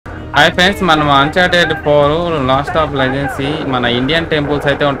Hi friends, మనం Uncharted 4 last of లెజెన్సీ మన Indian temples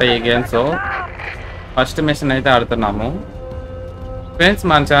అయితే ఉంటాయి ఈ గేమ్స్. ఫస్ట్ మిషన్ అయితే ఆడుతున్నాము ఫ్రెండ్స్.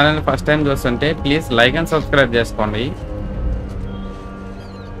 మన ఛానల్ ఫస్ట్ టైం చూస్తుంటే ప్లీజ్ లైక్ అండ్ సబ్స్క్రైబ్ చేసుకోండి.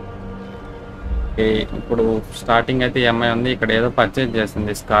 ఇప్పుడు స్టార్టింగ్ అయితే ఎంఐ ఉంది. ఇక్కడ ఏదో పర్చేజ్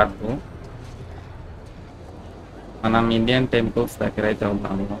చేస్తుంది స్కార్ఫ్. మనం ఇండియన్ టెంపుల్స్ దగ్గర అయితే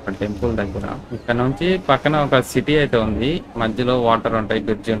ఉన్నాము, ఒక టెంపుల్ దగ్గర. ఇక్కడ నుంచి పక్కన ఒక సిటీ అయితే ఉంది, మధ్యలో వాటర్ ఉంటాయి,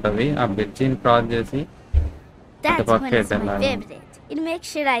 బ్రిడ్జ్ ఉంటుంది. ఆ బ్రిడ్జిని క్రాస్ చేసి పక్క అయితే వెళ్ళాలి. It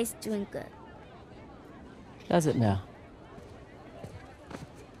makes your eyes twinkle. Does it now?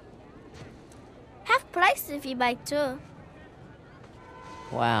 Half price if you buy two.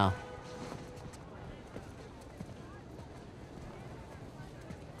 Wow.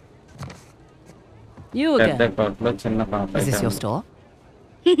 You పెద్ద again? కోట్లో చిన్న పాప Is this అయితే your ఉంది. store?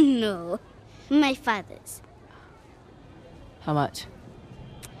 No, my father's. How much?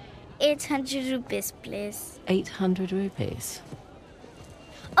 800 rupees, please. 800 rupees.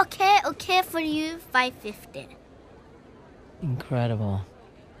 Okay, for you, 550. Incredible.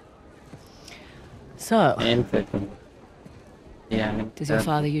 So, ఏం second does your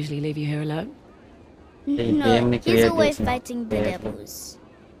father usually leave you here alone? Hey, No, game ni he's create away చేసిన. fighting the Yeah. devils.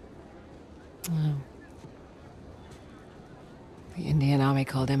 Oh. The Indian army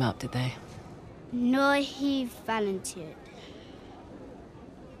called him up, did they? No, he volunteered.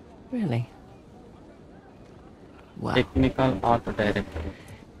 Really? Wow. Technical art director.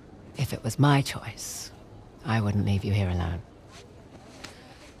 If it was my choice, I wouldn't leave you here alone.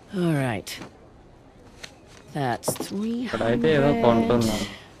 All right. That's ఇక్కడైతే ఏదో 300. కొంటున్నాను.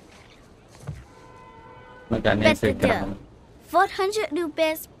 Ganesh Better విగ్రహం. deal. 400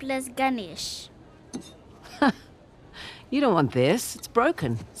 rupees plus Ganesh. You don't want this. It's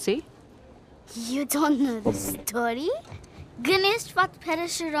broken. See? You don't know the story? Ganesh fought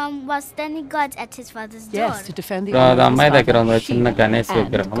Parashuram while standing guard at his father's door. Yes, to defend the ఇప్పుడు అది honor of his అమ్మాయి దగ్గర father. ఉంది చిన్న Ganesh And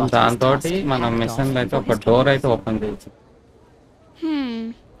విగ్రహం. got his దాంతో tusk మనం hacked machine off అయితే ఒక before his డోర్ killed. అయితే ఓపెన్ చేయొచ్చు.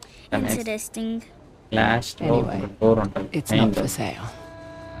 Ganesh. Interesting. Last Anyway, door ఉంటుంది, It's main not for door. sale.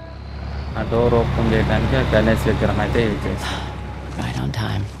 ఆ డోర్ ఓపెన్ చేయడానికి ఆ గణేష్ విగ్రహం అయితే యూజ్ చేస్తాం. Right on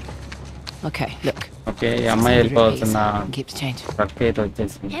time. Okay, look. Okay, ఈ అమ్మాయి 600 వెళ్ళిపోవాల్సిన rupees. Keep the change. Truck అయితే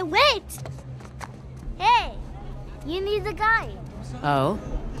వచ్చేసింది. Hey, wait! Hey, you need a guide. Oh,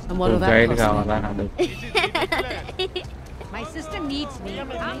 and what will that guide cost కావాలా me? అని అడుగు. My sister needs me.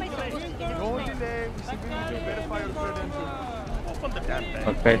 How am I supposed to get Don't delay. We should be able to verify your credentials. Open the damn bag.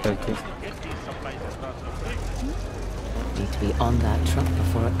 Truck అయితే వచ్చేసి. Get these supplies across. Need to be on that truck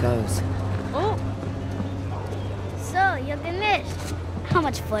before it goes. Oh, So, you're Ganesh. How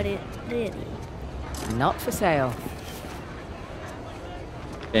much for it, really? Not for sale.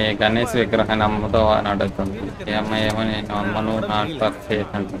 ఏ గణేష్ విగ్రహాన్ని అమ్ముతావా అని అడుగుతుంది. ఈ అమ్మాయి ఏమో నేను అమ్మను, నాకు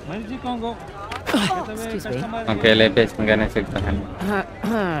పర్చేస్ అంటుంది. Excuse me. ఓకే, లేపేసింది గణేష్ విగ్రహాన్ని.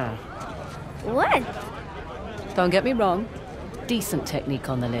 What? Don't get me wrong. Decent technique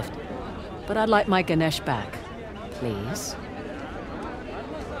on the lift. But I'd like my Ganesh back. Please.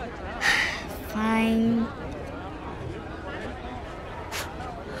 Fine.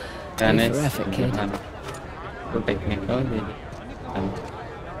 Ganesh effort, kid. Technical.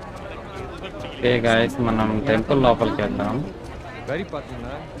 Okay guys, మనం టెంపుల్ లోపలికి వెళ్దాం.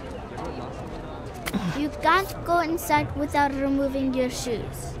 You can't go inside without removing your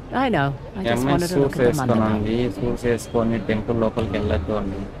shoes. I know. I just MI wanted to look shoes at the mandapa. వేసుకోనండి, shoes వేసుకొని temple లోపలికి వెళ్ళొద్దు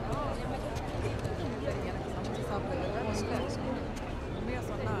అండి.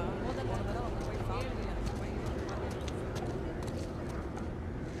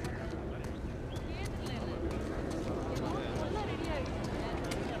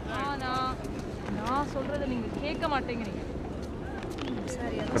 நான் சொல்றத நீங்க கேட்க மாட்டேங்கிறீங்க.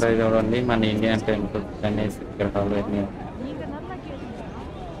 ఇక్కడ చూడండి మన ఇండియన్ టెంపుల్ గణేష్ విగ్రహాలు అన్నీ ఉన్నాయి. நீங்க நல்லா கேட்டீங்க.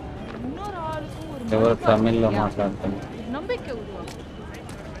 இன்னொரு ஆளுக்கும் ஒரு ఎవరు తమిళ్లో మాట్లాడుతున్నారు. நம்பிக்கை உருவாக்கும்.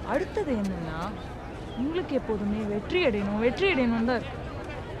 அடுத்தது என்னன்னா உங்களுக்கு எப்போதுமே வெற்றி அடையணும் தான் இருக்கு.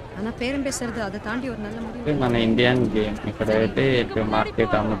 ஆனா பேரம் பேசுறது அதை தாண்டி ஒரு நல்ல முடிவு ఇది మన ఇండియన్ గేమ్. ఇక్కడైతే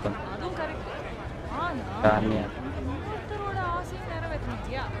మార్కెట్ అమ్ముతాం அதுவும் கரெக்ட். ஆனா దాన్ని. ஒருத்தரோட ஆசையை நிறைவேற்றணும்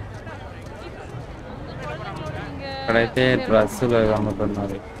இல்லையா? ఇక్కడైతే డ్రెస్సులు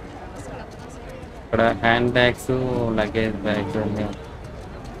అమ్ముతున్నారు. ఇక్కడ హ్యాండ్ బ్యాగ్స్, లగేజ్ బ్యాగ్స్ అన్నీ ఉన్నాయి.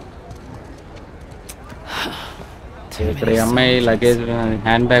 ఇక్కడ ఈ అమ్మాయి లగేజ్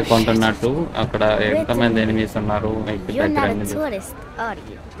హ్యాండ్ బ్యాగ్ కొంటున్నట్టు అక్కడ ఎంతమంది ఎనిమిస్ ఉన్నారు. You're not a tourist, are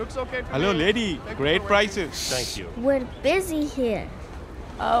you? Looks okay. Hello, lady. Great prices. Thank you. We're busy here.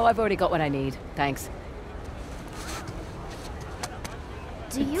 Oh, I've already got what I need. Thanks.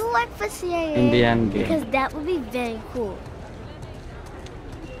 Do you work for CIA? Indian game. Because that would be very cool.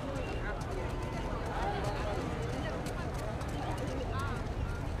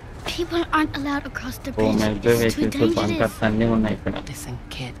 People aren't allowed across the oh bridge. Military It's too vehicles bunkers dangerous. అన్నీ ఉన్నాయి ఇక్కడ. Listen,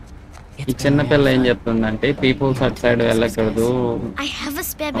 kid. ఈ It's చిన్న been పిల్ల real ఏం fun. చెప్తుందంటే peoples at side వెళ్ళకూడదు, I have a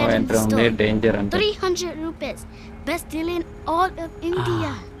spare bed in enter the ఉంది, store. డేంజర్ అంటే. 300 rupees. Best deal in all of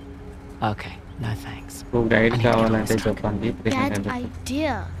India. Okay, no thanks. Guide I need to కావాలంటే get lost. చెప్పండి. Bad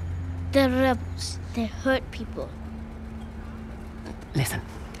idea. The rebels, they hurt people. Listen,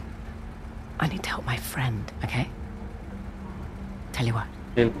 I need to help my friend, okay? Tell you what,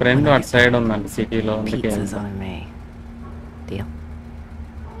 వీళ్ళ friend అటు side ఉందండి సిటీలో, అందుకే pizza's on me. Deal?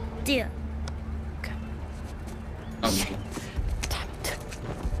 Deal. Okay. Okay. Damn it.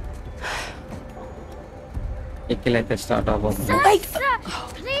 ఎక్కిల్ అయితే start అవబోతుంది. Sir, sir,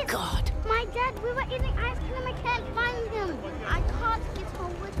 please. God. My dad, we were eating ice cream. I can't find him. I can't get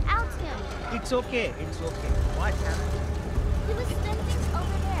home without him. It's okay. What happened? He was standing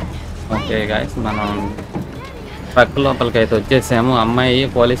over there. Okay guys, మనం truck లోపలికి అయితే వచ్చేసాము. అమ్మాయి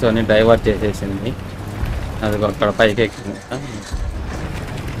police అని divert చేసేసింది, అది అక్కడ పైకి ఎక్కింది.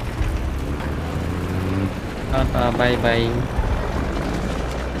 Bye bye.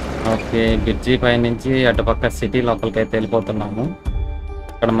 ఓకే, బ్రిడ్జి పై నుంచి అటుపక్క సిటీ లోపలికి అయితే వెళ్ళిపోతున్నాము.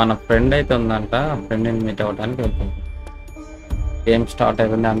 ఇక్కడ మన ఫ్రెండ్ అయితే ఉందంట, ఫ్రెండ్ని మీట్ అవ్వడానికి వెళ్తుంది. గేమ్ స్టార్ట్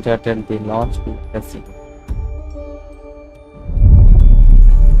అయిపోయింది. Uncharted the last legacy.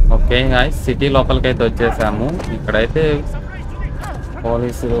 Okay guys, city లోపలికి అయితే వచ్చేసాము. ఇక్కడైతే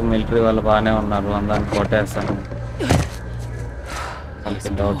పోలీసులు మిలిటరీ వాళ్ళు బాగానే ఉన్నారు, అందరిని కొట్టేస్తాను.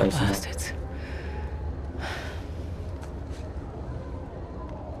 వాళ్ళకి డౌట్ వచ్చింది. Bastards.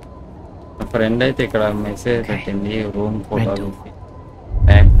 ఫ్రెండ్ అయితే ఇక్కడ మెసేజ్ పెట్టింది, రూమ్ ఫోటో తీసి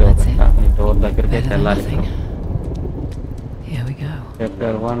బ్యాక్ డోర్ దగ్గరికి అయితే వెళ్ళాలి. Here we go.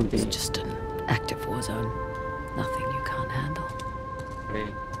 Chapter 1 It's just an active war zone. Nothing you can't handle.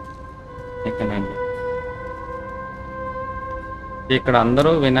 ఇక్కడ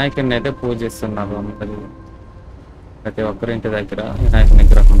అందరూ వినాయకుడిని అయితే పూజిస్తున్నారు. అందరూ ప్రతి ఒక్కరి ఇంటి దగ్గర వినాయకుని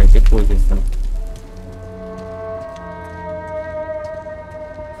విగ్రహం పెట్టి పూజిస్తున్నారు.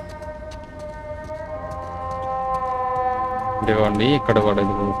 ఇదిగోండి, ఇక్కడ కూడా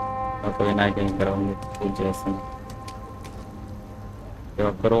ఒక వినాయకుని విగ్రహం పూజ చేస్తున్నారు. ప్రతి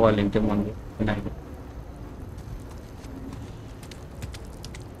ఒక్కరు వాళ్ళ ఇంటి ముందు వినాయకుడు.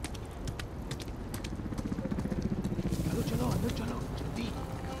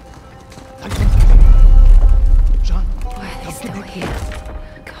 Why are they still here?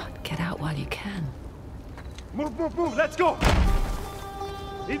 God, get out while you can. Move, let's go!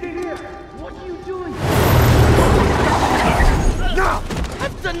 Is it here? What are you doing? Now!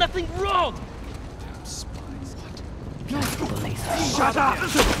 I've done nothing wrong! Bullies. Shut up!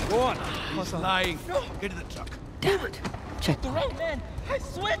 Go on. He's lying. Get in the truck. Damn it. Check. The right man! I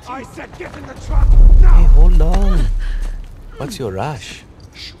swear to you! I said get in the truck! Now! Hey, hold on. What's your rush?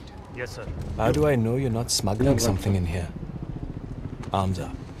 Yes, sir. How do I know you're not smuggling something in here? Arms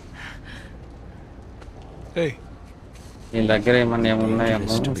up. Hey. వీళ్ళ దగ్గర ఏమన్నాయేమో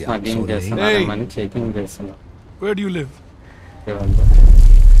smuggling చేస్తున్నారేమని checking చేస్తున్నారు. Where do you live?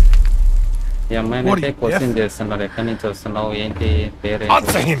 ఈ అమ్మాయిని అయితే question చేస్తున్నారు, ఎక్కడి నుంచి వస్తున్నావు, ఏంటి పేరు,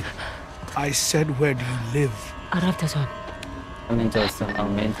 Answer him! I said where do you live? Aravdazon. ఎక్కడి నుంచి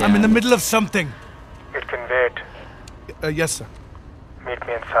వస్తున్నావు, ఏంటి. I'm in the middle of something. It can wait. Yes, sir. Meet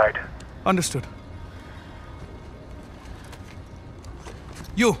me inside. Understood.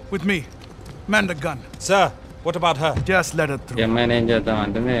 You, with me. Man the gun. Sir, what about her? Just let her ఈ through. అమ్మాయిని ఏం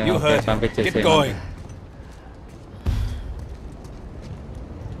చేద్దామంటే You heard him. పంపించేసి Get going.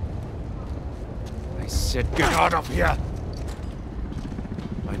 I said get out of here.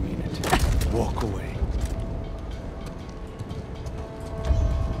 I mean it. Walk away.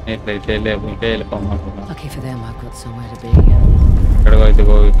 ఇట్లయితే వెళ్ళిపోమంటున్నాను. Lucky for them, I've got somewhere to be.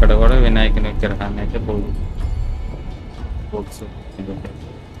 ఇక్కడ కూడా వినాయకుని విగ్రహాన్ని అయితే బుక్స్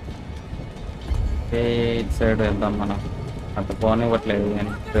ఇటు సైడ్ వెళ్దాం. మనం అటు పోనివ్వట్లేదు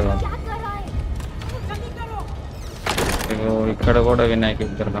కానీ ఇక్కడ కూడా వినాయక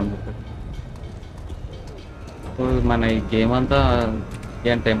విగ్రహం. మన ఈ గేమ్ అంతా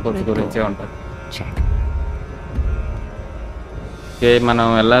ఏం టెంపుల్స్ గురించే ఉంటుంది. మనం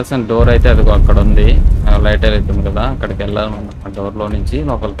వెళ్ళాల్సిన డోర్ అయితే అది అక్కడ ఉంది, లైట్ వెళ్తుంది కదా, అక్కడికి వెళ్ళాలి. మనం ఆ డోర్లో నుంచి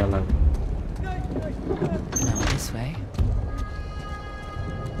లోపలికి వెళ్ళాలి.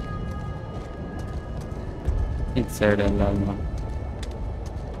 ఇటు సైడ్ వెళ్ళాలి మనం.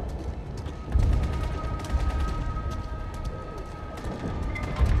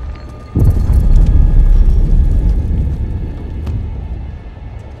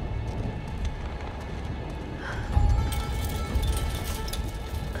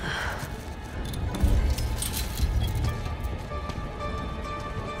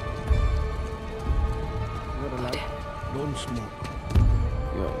 smoke.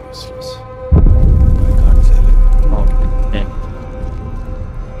 You're useless. I can't sell it. Okay.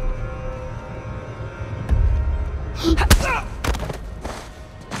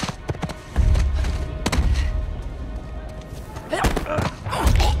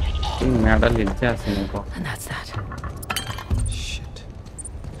 Medal ఇచ్చేస్తుంది ఇంకో. And that's that. Shit.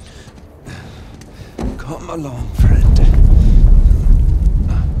 Come along, friend.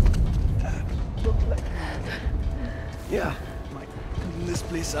 Yeah, might clean this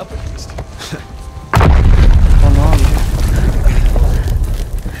place up at least. Come on.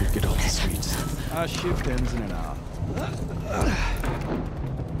 We should get off the streets. Our shift ends in an hour.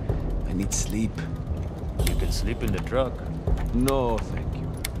 I need sleep. You can sleep in the truck. No, thank you.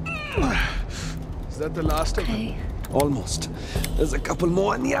 Is that the last of them? Almost. There's a couple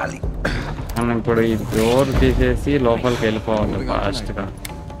more in the alley. మనం ఇప్పుడు ఈ door తీసేసి లోపలికి వెళ్ళిపోవాలి ఫాస్ట్గా.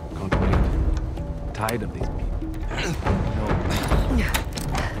 Can't wait. Tired of these people.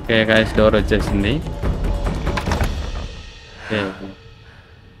 Okay guys door వచ్చేసింది. Okay